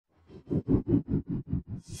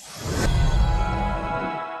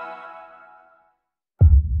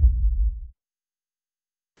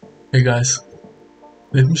Hey guys,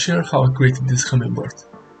 let me share how I created this hummingbird.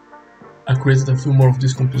 I created a few more of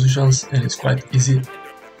these compositions and it's quite easy,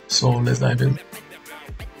 so let's dive in.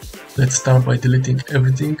 Let's start by deleting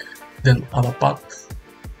everything, then add a path.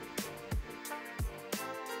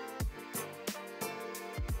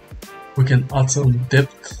 We can add some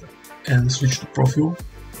depth and switch to profile,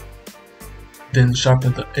 then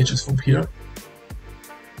sharpen the edges from here.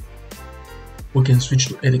 We can switch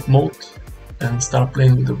to edit mode and start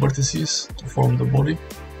playing with the vertices to form the body.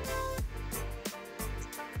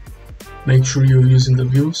 Make sure you're using the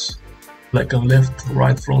views, like a left,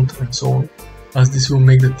 right, front and so on, as this will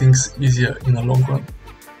make the things easier in the long run.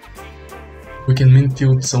 We can min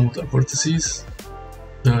tilt some of the vertices.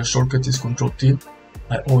 The shortcut is Ctrl T.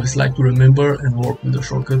 I always like to remember and work with the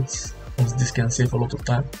shortcuts, as this can save a lot of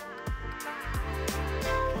time.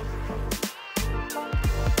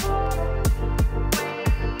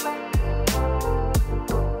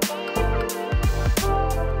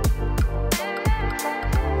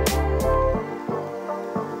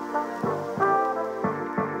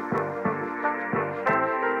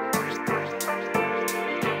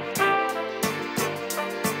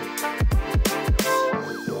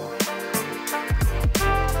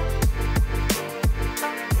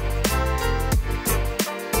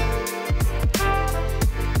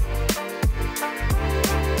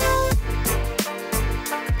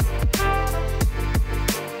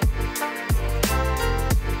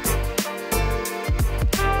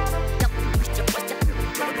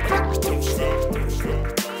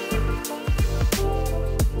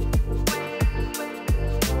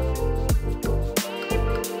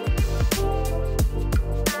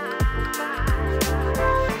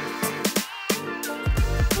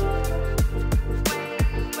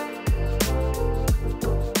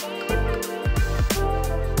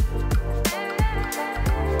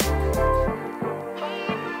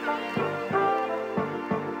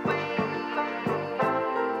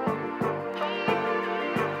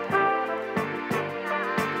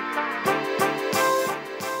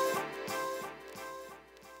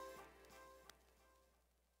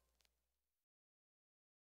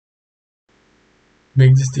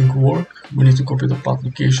 Make this thing work, we need to copy the path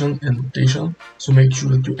location and rotation, so make sure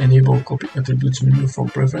that you enable copy attributes menu from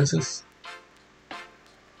preferences.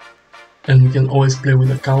 And we can always play with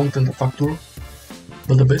the count and the factor,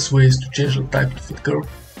 but the best way is to change the type to fit curve.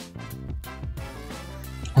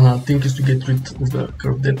 Another thing is to get rid of the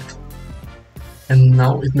curve depth. And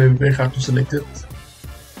now it may be very hard to select it,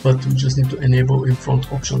 but we just need to enable in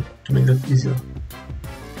front option to make that easier.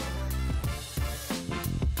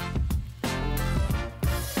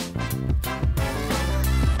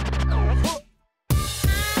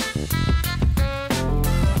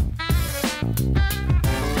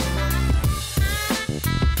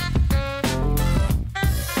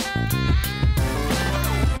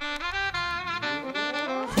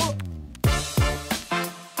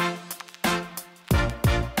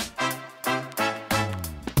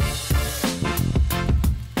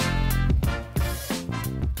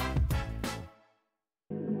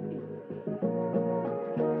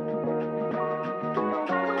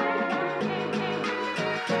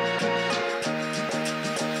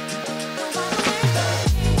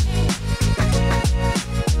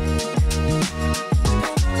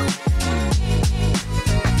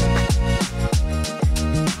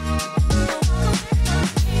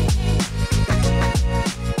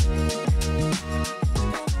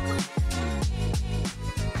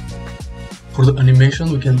 For the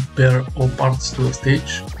animation, we can pair all parts to the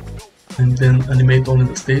stage and then animate only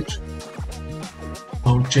the stage.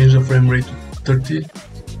 I'll change the frame rate to 30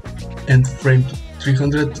 and frame to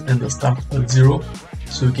 300 and the start at 0,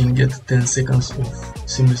 so you can get 10 seconds of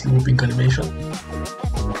seamlessly looping animation.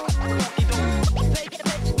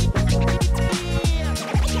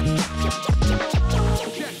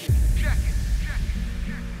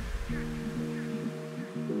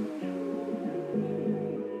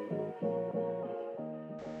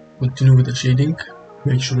 Continue with the shading,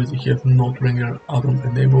 make sure that you have Node Wrangler add-on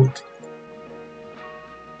enabled.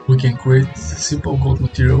 We can create simple gold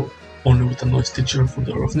material only with a noise stitcher for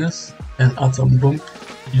the roughness and add some bump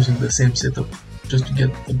using the same setup just to get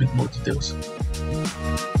a bit more details.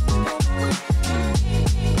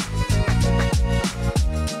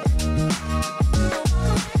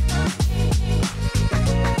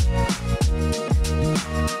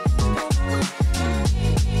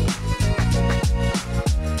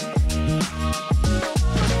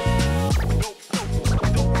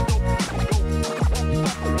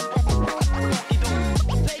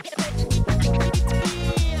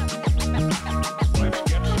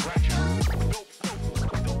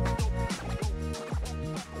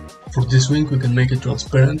 this wing we can make it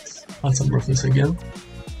transparent, add some roughness again.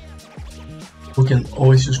 We can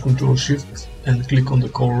always use Ctrl Shift and click on the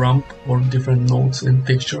color ramp or different nodes and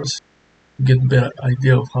textures to get a better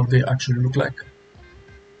idea of how they actually look like.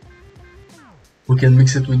 We can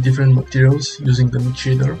mix it with different materials using the mix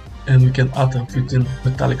shader, and we can add a few thin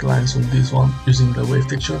metallic lines on this one using the wave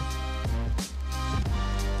texture.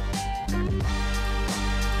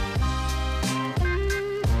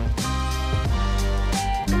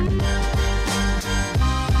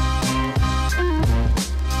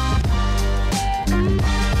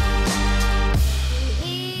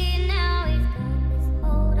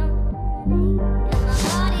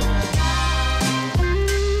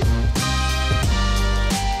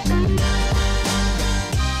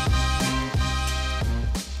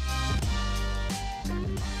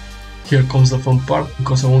 Here comes the fun part,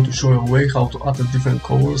 because I want to show you a way how to add the different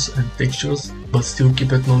colors and textures, but still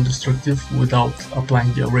keep it non-destructive without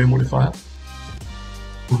applying the Array Modifier.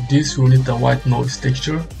 For this we will need a white noise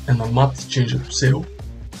texture and a matte change it to sail,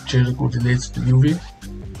 change the coordinates to UV.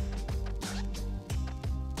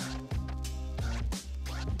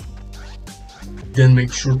 Then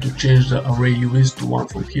make sure to change the array UVs to 1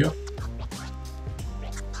 from here.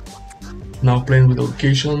 Now playing with the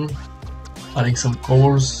location, adding some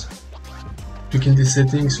colors. Tweaking these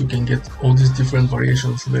settings, you can get all these different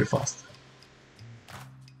variations very fast.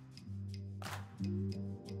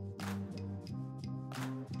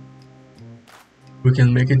 We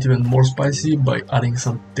can make it even more spicy by adding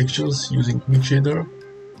some textures using mix shader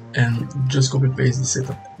and just copy paste the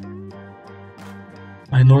setup.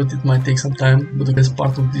 I know that it might take some time, but the best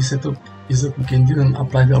part of this setup is that we can didn't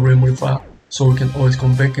apply the Array Modifier, so we can always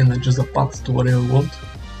come back and adjust the path to whatever we want.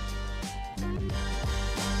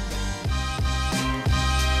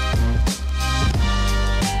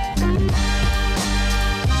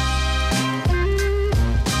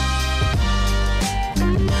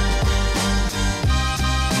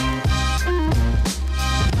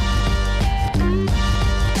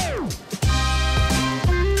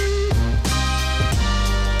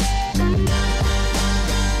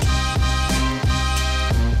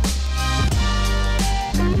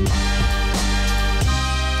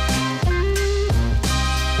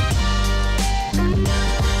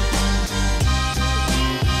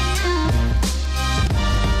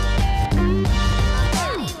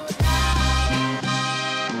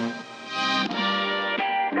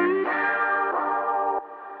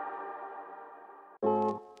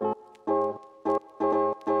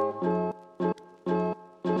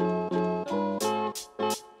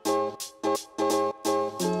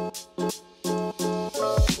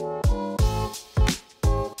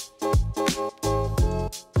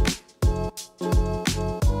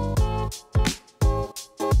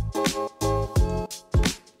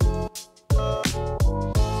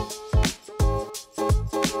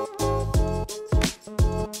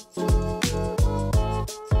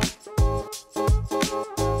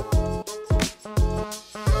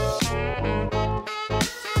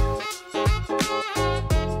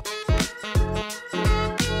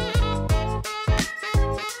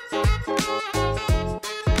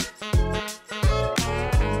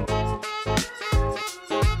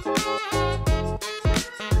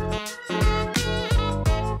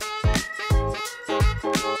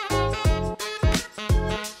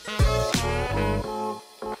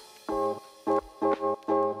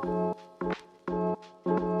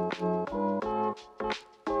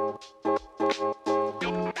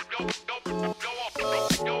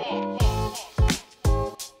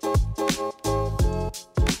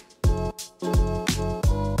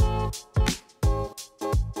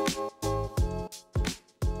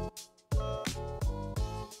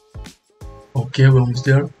 Okay, we're almost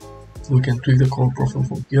there. We can tweak the color profile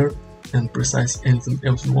from here and precise anything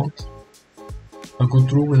else you want. A good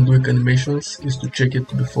rule when doing animations is to check it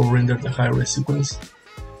before render the high-res sequence.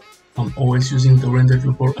 I'm always using the render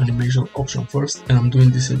before animation option first, and I'm doing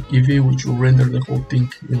this in Eevee, which will render the whole thing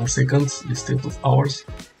in a seconds instead of hours.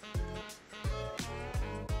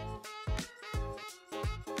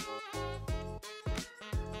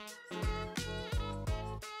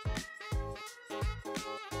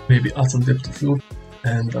 Maybe add some depth of field,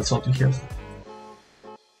 and that's what we have.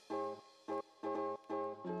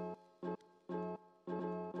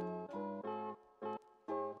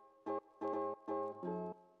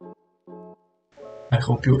 I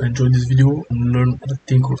hope you enjoyed this video and learned a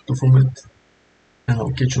thing or two from it, and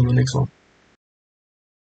I'll catch you on the next one.